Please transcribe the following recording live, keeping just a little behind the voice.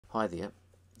Hi there,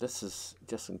 this is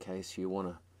just in case you want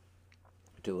to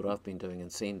do what I've been doing and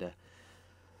send a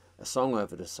song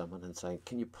over to someone and say,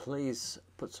 can you please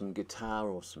put some guitar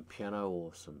or some piano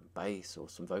or some bass or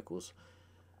some vocals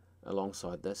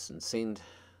alongside this and send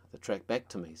the track back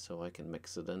to me so I can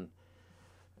mix it in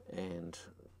and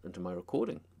into my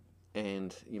recording.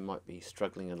 And you might be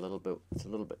struggling a little bit, it's a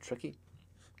little bit tricky.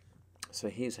 So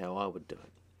here's how I would do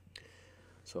it.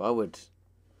 So I would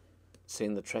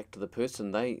send the track to the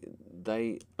person.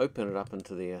 They open it up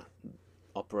into their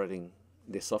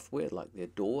software, like their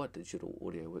DAW, Digital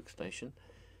Audio Workstation,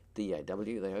 DAW.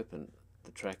 They open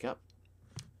the track up,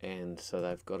 and so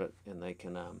they've got it, and they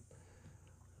can.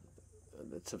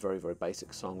 It's a very, very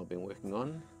basic song I've been working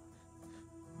on,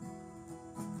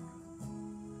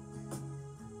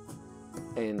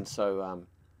 and so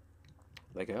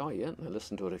they go, oh yeah, and they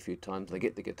listen to it a few times. They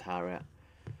get the guitar out,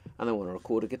 and they want to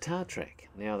record a guitar track.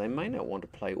 Now they may not want to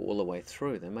play all the way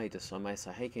through. I may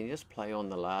say, hey, can you just play on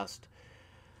the last,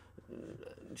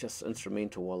 just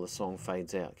instrumental while the song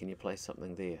fades out? Can you play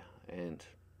something there? And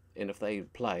if they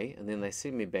play, and then they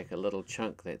send me back a little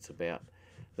chunk that's about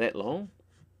that long,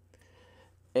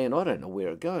 and I don't know where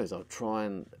it goes. I'll try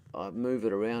and I move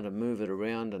it around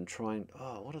and try and,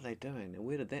 oh, what are they doing? Now,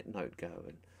 where did that note go?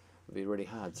 And it'll be really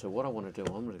hard. So what I want to do,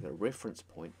 I'm going to get a reference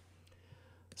point.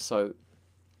 So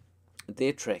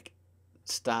their track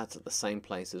starts at the same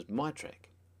place as my track.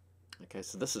 Okay,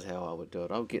 so this is how I would do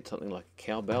it. I would get something like a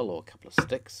cowbell or a couple of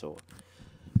sticks or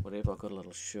whatever. I've got a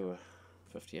little Shure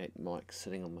 58 mic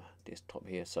sitting on my desktop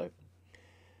here. So,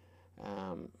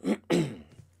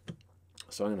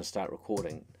 so I'm going to start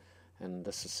recording, and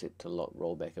this is set to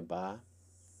roll back a bar.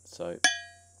 So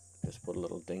just put a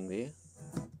little ding there,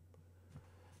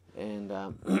 and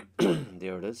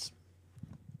there it is.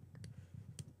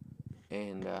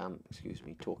 And excuse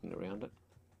me talking around it.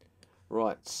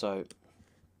 Right, so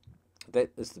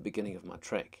that is the beginning of my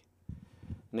track.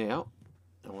 Now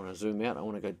I want to zoom out. I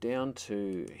want to go down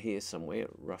to here somewhere,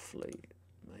 roughly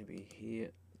maybe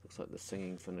here. Looks like the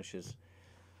singing finishes,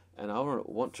 and I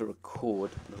want to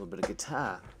record a little bit of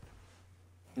guitar.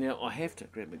 Now I have to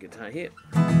grab my guitar here.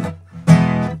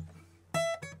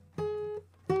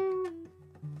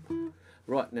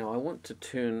 Right, now I want to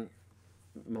turn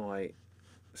my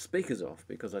speakers off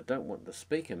because I don't want the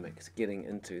speaker mix getting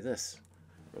into this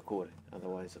recording,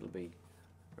 otherwise it'll be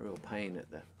a real pain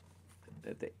at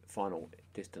the final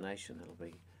destination. It'll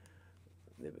be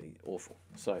awful.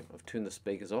 So I've turned the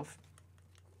speakers off,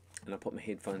 and I put my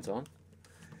headphones on,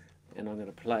 and I'm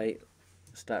going to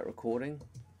start recording.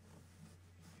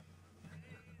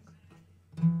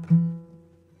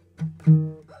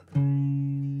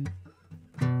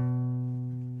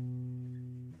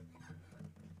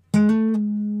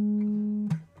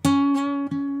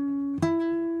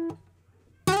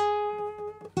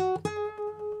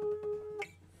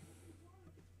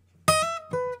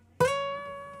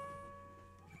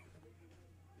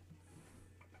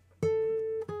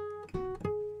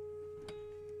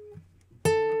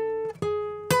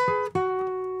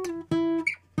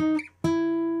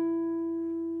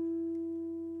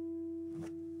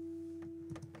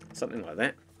 Something like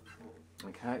that.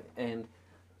 Okay, and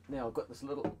now I've got this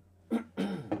little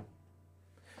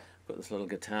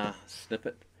guitar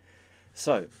snippet.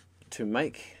 So to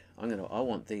make, I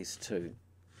want these two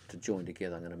to join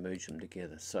together. I'm going to merge them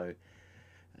together. So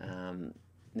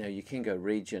now you can go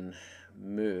region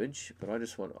merge, but I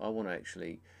want to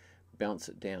actually bounce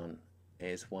it down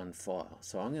as one file.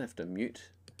 So I'm going to have to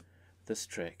mute this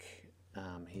track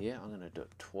here. I'm going to do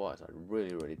it twice. I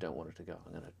really don't want it to go.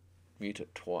 I'm going to mute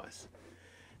it twice,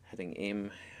 hitting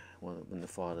M when the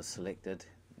file is selected,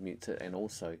 mute it, and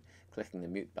also clicking the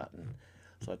mute button.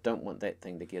 So I don't want that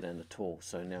thing to get in at all.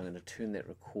 So now I'm going to turn that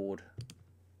record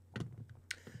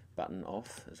button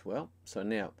off as well. So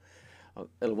now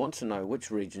it'll want to know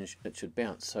which region it should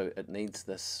bounce. So it needs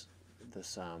this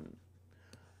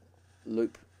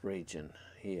loop region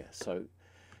here. So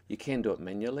you can do it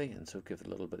manually and so give it a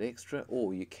little bit extra,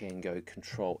 or you can go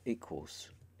Control equals,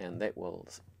 and that will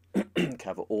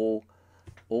cover all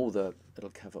the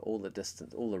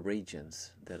distance, all the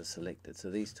regions that are selected.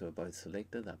 So these two are both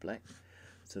selected, they're black.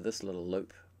 So this little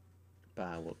loop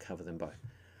bar will cover them both.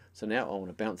 So now I want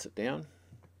to bounce it down,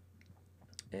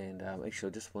 and actually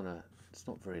I just want to, it's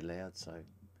not very loud, so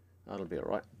that'll be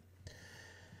alright.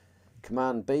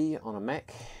 Command B on a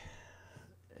Mac,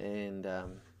 and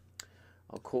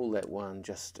I'll call that one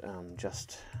just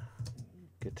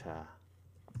guitar.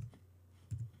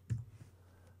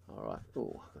 Alright,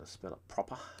 oh, I'm going to spell it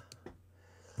proper.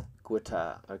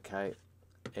 Guitar, okay.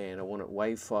 And I want it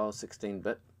WAV file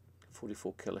 16-bit,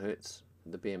 44 kilohertz,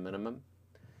 the bare minimum.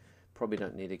 probably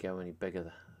don't need to go any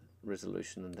bigger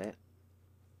resolution than that.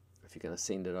 If you're going to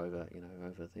send it over, you know,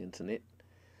 over the internet,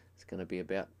 it's going to be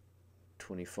about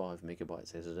 25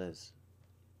 megabytes as it is,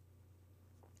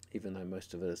 even though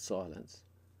most of it is silence.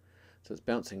 So it's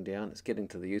bouncing down, it's getting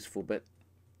to the useful bit.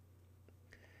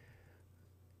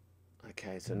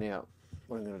 Okay, so now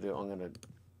what I'm going to do,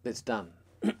 that's done.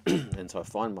 And so I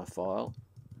find my file,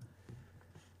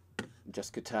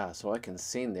 just guitar, so I can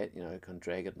send that, you know, I can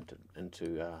drag it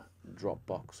into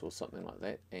Dropbox or something like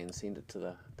that and send it to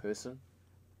the person.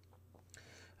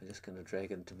 I'm just going to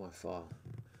drag it into my file,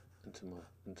 into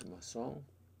my song.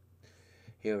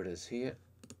 Here it is here.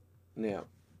 Now,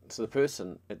 so the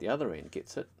person at the other end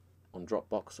gets it on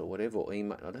Dropbox or whatever, or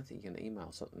email. I don't think you can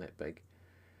email something that big.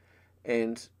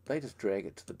 And they just drag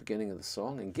it to the beginning of the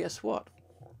song, and guess what?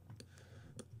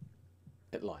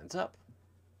 It lines up.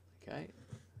 Okay.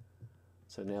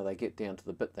 So now they get down to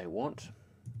the bit they want.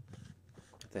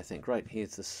 They think, great,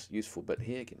 here's this useful bit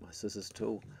here. Get my scissors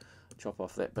tool, chop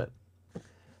off that bit,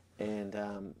 and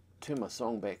turn my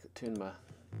song back. Mute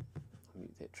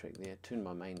that track there. Turn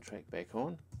my main track back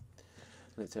on.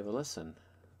 Let's have a listen.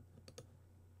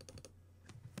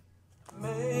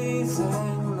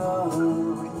 Amazing love,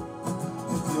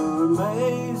 you're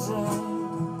amazing,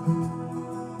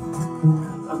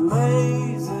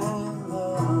 amazing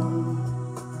love.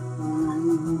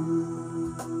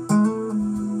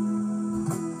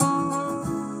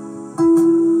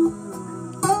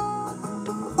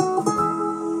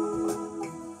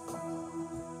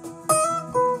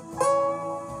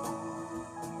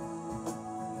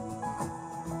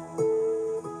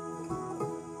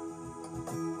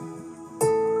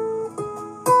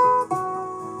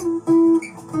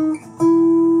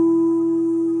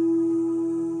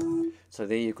 So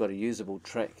there you've got a usable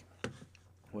track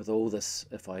with all this.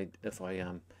 If I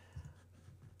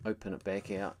open it back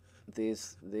out,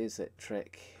 there's that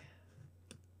track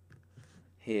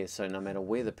here. So no matter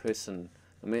where the person,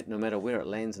 no matter where it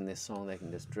lands in their song, they can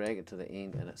just drag it to the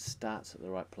end and it starts at the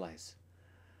right place,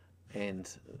 and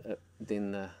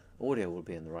then the audio will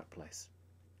be in the right place.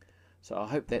 So I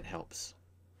hope that helps.